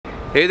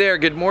Hey there,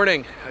 good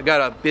morning. I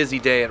got a busy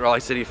day at Raleigh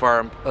City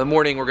Farm. In the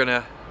morning we're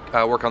gonna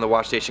work on the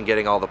wash station,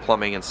 getting all the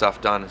plumbing and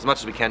stuff done as much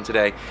as we can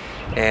today.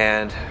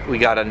 And we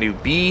got a new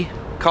bee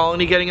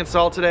colony getting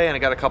installed today, and I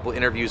got a couple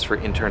interviews for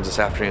interns this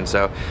afternoon.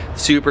 So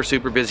super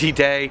busy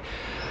day.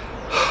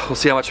 We'll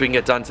see how much we can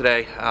get done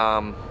today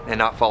and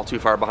not fall too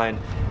far behind.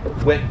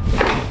 When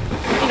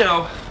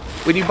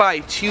you buy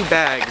 2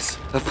 bags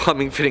of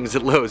plumbing fittings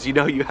at Lowe's, you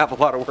know you have a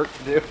lot of work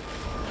to do.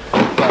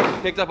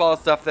 But picked up all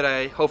the stuff that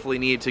I hopefully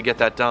need to get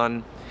that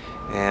done,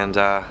 and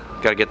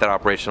got to get that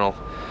operational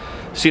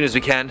as soon as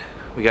we can.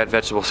 We got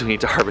vegetables we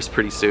need to harvest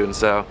pretty soon,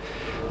 so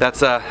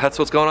that's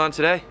what's going on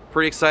today.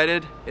 Pretty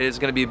excited. It is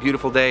going to be a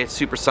beautiful day. It's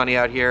super sunny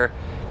out here.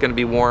 Going to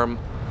be warm.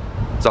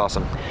 It's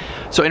awesome.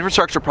 So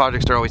infrastructure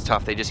projects are always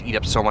tough. They just eat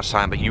up so much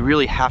time, but you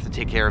really have to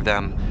take care of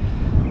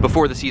them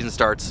before the season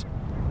starts,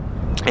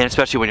 and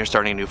especially when you're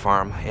starting a new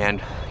farm.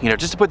 And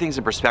just to put things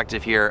in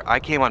perspective here, I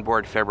came on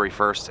board February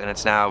 1st, and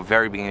it's now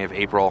very beginning of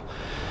April.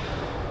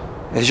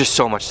 There's just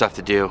so much stuff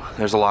to do.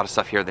 There's a lot of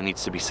stuff here that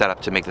needs to be set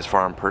up to make this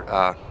farm,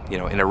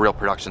 in a real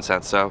production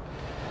sense. So,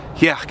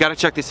 yeah, got to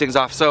check these things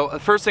off. So the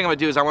first thing I'm gonna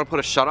do is I want to put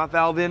a shutoff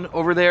valve in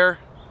over there.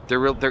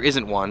 There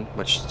isn't one,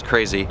 which is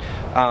crazy.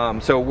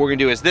 So what we're gonna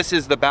do is, this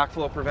is the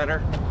backflow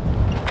preventer.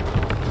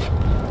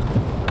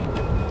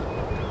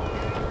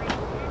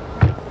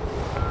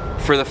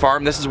 For the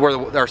farm, this is where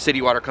our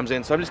city water comes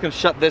in. So I'm just gonna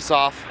shut this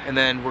off, and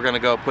then we're gonna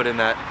go put in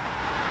that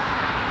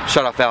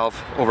shutoff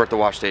valve over at the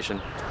wash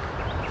station.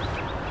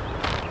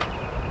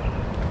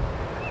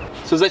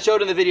 So as I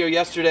showed in the video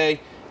yesterday,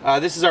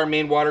 this is our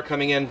main water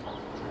coming in.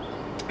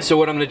 So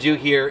what I'm gonna do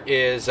here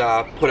is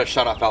put a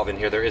shutoff valve in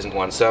here. There isn't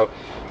one. So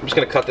I'm just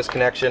gonna cut this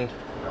connection.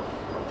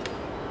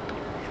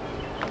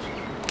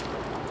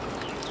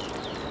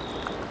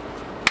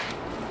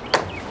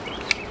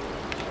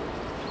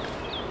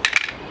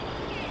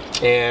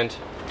 And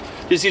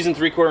just using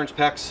 3/4 inch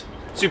PEX,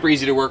 super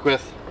easy to work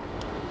with.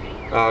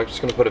 Just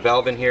gonna put a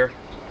valve in here.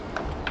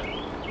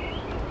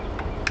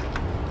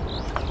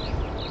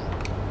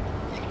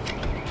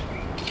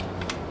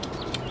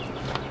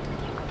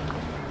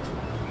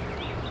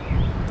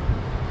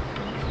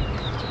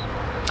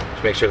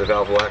 Just make sure the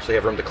valve will actually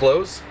have room to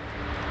close.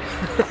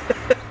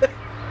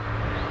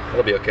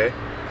 That'll be okay.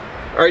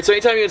 All right, so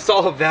anytime you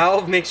install a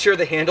valve, make sure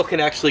the handle can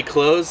actually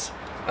close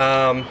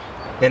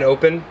and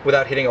open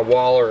without hitting a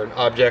wall or an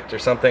object or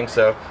something.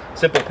 So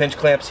simple pinch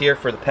clamps here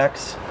for the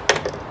PEX.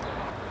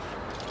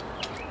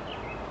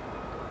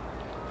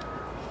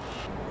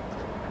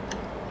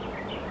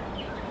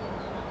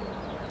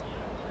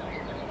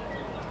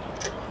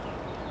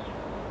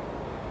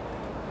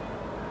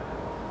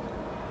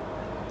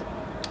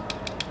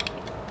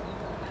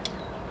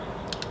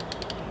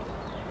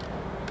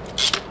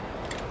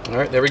 All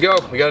right, there we go.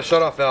 We got a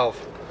shutoff valve.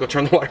 Go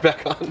turn the water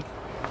back on.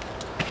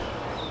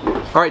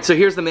 All right, so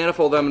here's the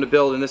manifold I'm going to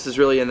build, and this is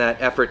really in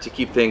that effort to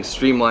keep things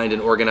streamlined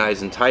and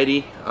organized and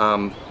tidy.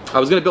 I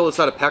was going to build this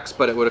out of PEX,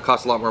 but it would have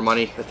cost a lot more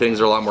money. The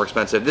fittings are a lot more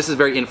expensive. This is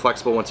very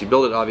inflexible once you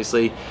build it,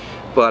 obviously,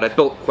 but I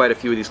built quite a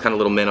few of these kind of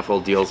little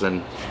manifold deals,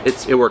 and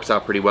it works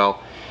out pretty well.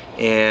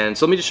 And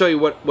so let me just show you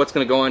what's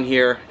going to go on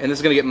here, and this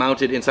is going to get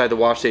mounted inside the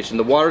wash station.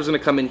 The water is going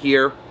to come in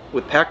here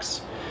with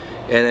PEX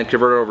and then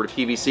convert it over to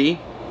PVC.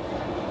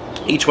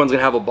 Each one's going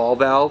to have a ball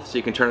valve, so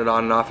you can turn it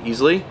on and off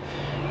easily.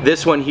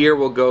 This one here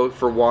will go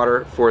for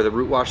water for the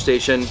root wash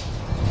station.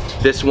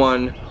 This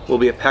one will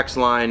be a PEX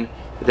line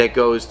that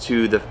goes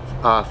to the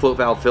float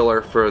valve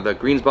filler for the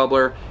greens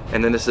bubbler,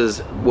 and then this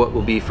is what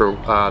will be for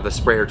the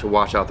sprayer to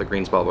wash out the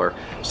greens bubbler.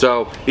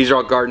 So these are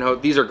all garden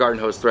hose. These are garden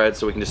hose threads,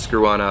 so we can just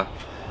screw on a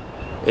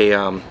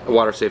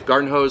water safe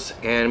garden hose,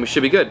 and we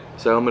should be good.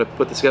 So I'm going to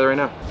put this together right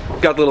now.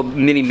 Got the little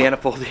mini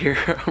manifold here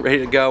ready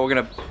to go. We're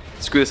going to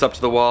screw this up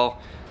to the wall.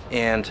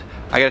 And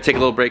I gotta take a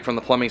little break from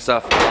the plumbing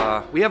stuff.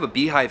 We have a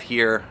beehive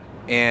here,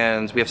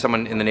 and we have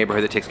someone in the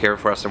neighborhood that takes care of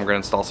it for us, and we're gonna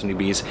install some new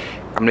bees.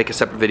 I'm gonna make a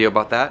separate video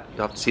about that.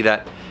 You'll have to see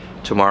that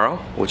tomorrow,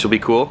 which will be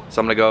cool.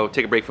 So I'm gonna go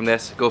take a break from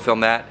this, go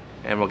film that,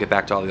 and we'll get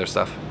back to all the other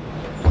stuff.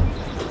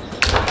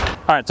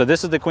 All right, so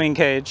this is the queen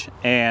cage,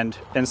 and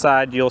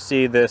inside you'll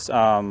see this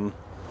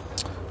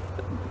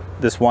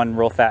this one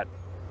real fat,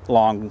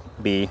 long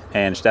bee,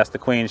 and that's the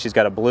queen. She's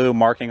got a blue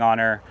marking on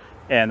her.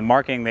 And the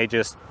marking,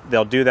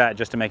 they'll do that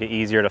just to make it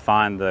easier to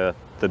find the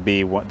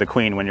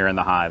queen when you're in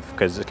the hive,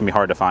 because it can be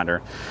hard to find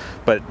her.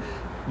 But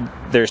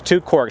there's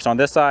 2 corks. On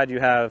this side you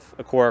have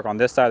a cork, on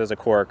this side there's a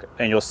cork,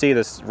 and you'll see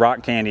this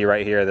rock candy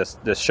right here,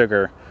 this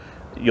sugar.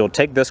 You'll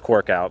take this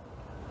cork out,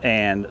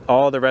 and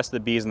all the rest of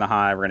the bees in the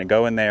hive are gonna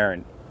go in there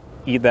and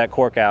eat that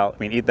cork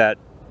out, eat that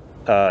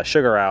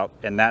sugar out,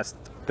 and that's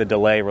the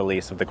delay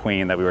release of the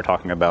queen that we were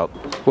talking about.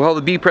 Well,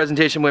 the bee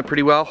presentation went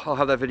pretty well. I'll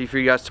have that video for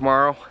you guys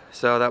tomorrow.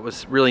 So that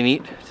was really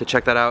neat to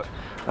check that out.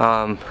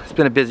 It's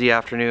been a busy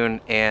afternoon,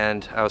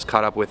 and I was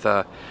caught up with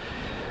a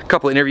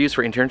couple interviews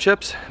for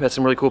internships. Met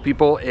some really cool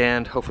people,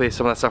 and hopefully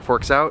some of that stuff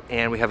works out,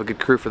 and we have a good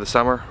crew for the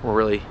summer.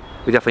 We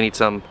definitely need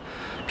some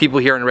people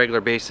here on a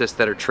regular basis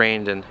that are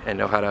trained and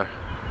know how to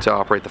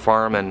operate the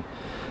farm and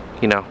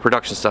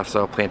production stuff,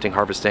 so planting,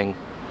 harvesting,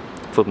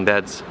 flipping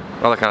beds,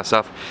 all that kind of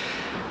stuff.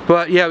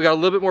 But yeah, we got a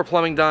little bit more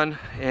plumbing done,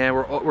 and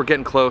we're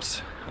getting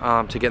close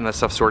to getting this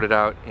stuff sorted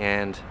out.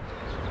 And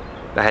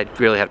I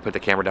really had to put the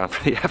camera down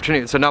for the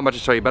afternoon, so not much to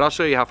show you, but I'll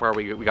show you how far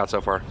we got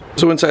so far.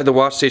 So inside the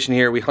wash station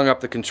here, we hung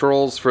up the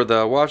controls for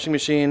the washing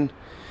machine,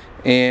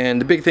 and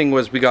the big thing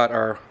was we got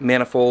our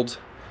manifold,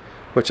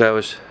 which I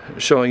was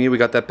showing you. We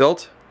got that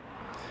built,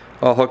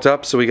 all hooked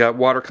up, so we got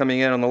water coming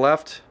in on the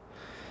left,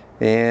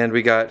 and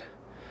we got,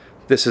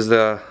 this is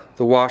the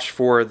wash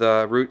for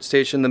the root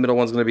station. The middle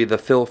one's going to be the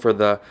fill for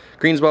the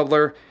greens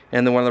bubbler,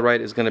 and the one on the right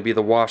is going to be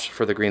the wash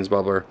for the greens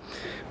bubbler.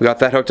 We got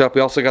that hooked up.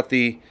 We also got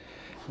the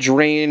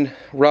drain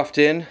roughed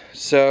in,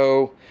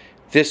 so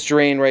this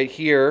drain right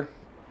here,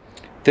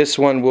 this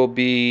one will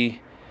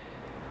be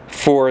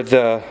for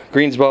the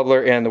greens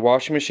bubbler and the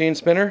washing machine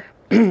spinner.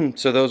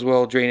 So those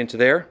will drain into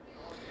there.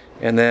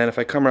 And then if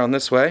I come around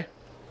this way,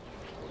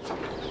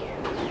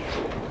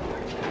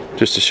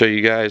 just to show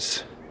you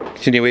guys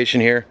continuation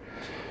here,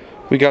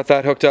 we got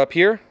that hooked up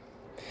here,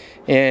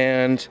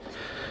 and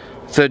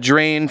the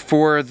drain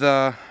for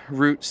the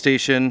root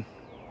station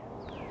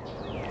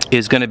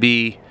is going to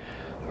be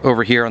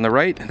over here on the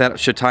right. That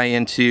should tie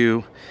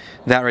into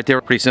that right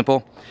there. Pretty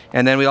simple.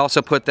 And then we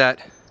also put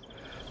that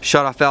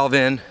shut-off valve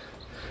in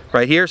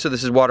right here. So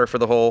this is water for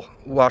the whole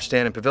wash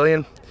stand and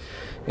pavilion,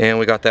 and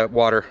we got that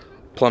water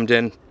plumbed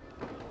in.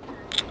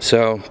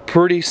 So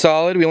pretty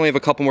solid. We only have a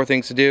couple more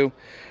things to do.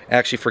 I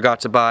actually forgot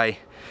to buy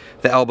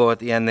the elbow at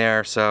the end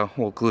there, so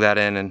we'll glue that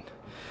in and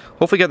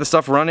hopefully get the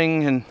stuff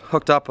running and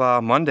hooked up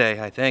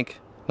Monday, I think.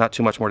 Not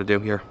too much more to do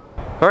here.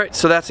 Alright,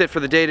 so that's it for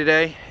the day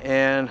today,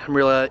 and I'm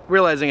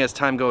realizing as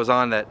time goes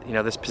on that, you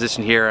know, this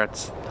position here,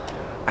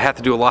 I have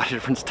to do a lot of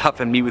different stuff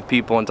and meet with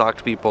people and talk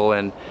to people,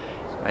 and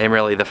I am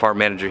really the farm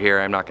manager here.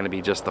 I'm not going to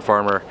be just the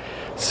farmer.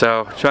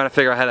 So trying to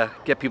figure out how to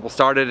get people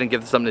started and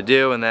give them something to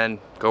do, and then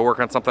go work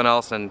on something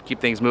else and keep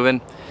things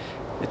moving.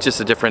 It's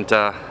just a different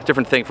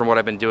thing from what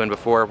I've been doing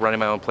before, running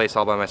my own place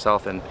all by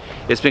myself, and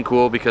it's been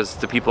cool because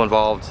the people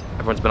involved,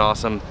 everyone's been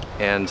awesome,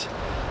 and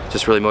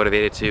just really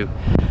motivated to,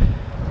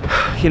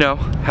 you know,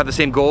 have the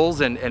same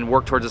goals and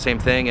work towards the same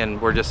thing.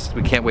 And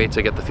we can't wait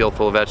to get the field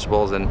full of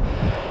vegetables. And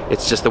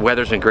it's just, the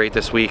weather's been great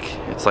this week.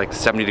 It's like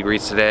 70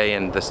 degrees today,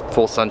 and this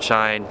full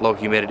sunshine, low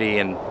humidity,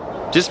 and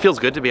just feels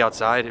good to be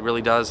outside. It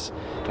really does.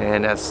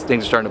 And as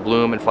things are starting to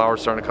bloom and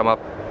flowers starting to come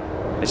up,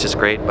 it's just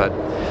great. But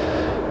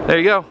there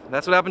you go.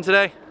 That's what happened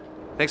today.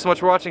 Thanks so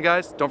much for watching,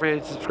 guys. Don't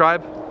forget to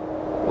subscribe.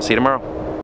 We'll see you tomorrow.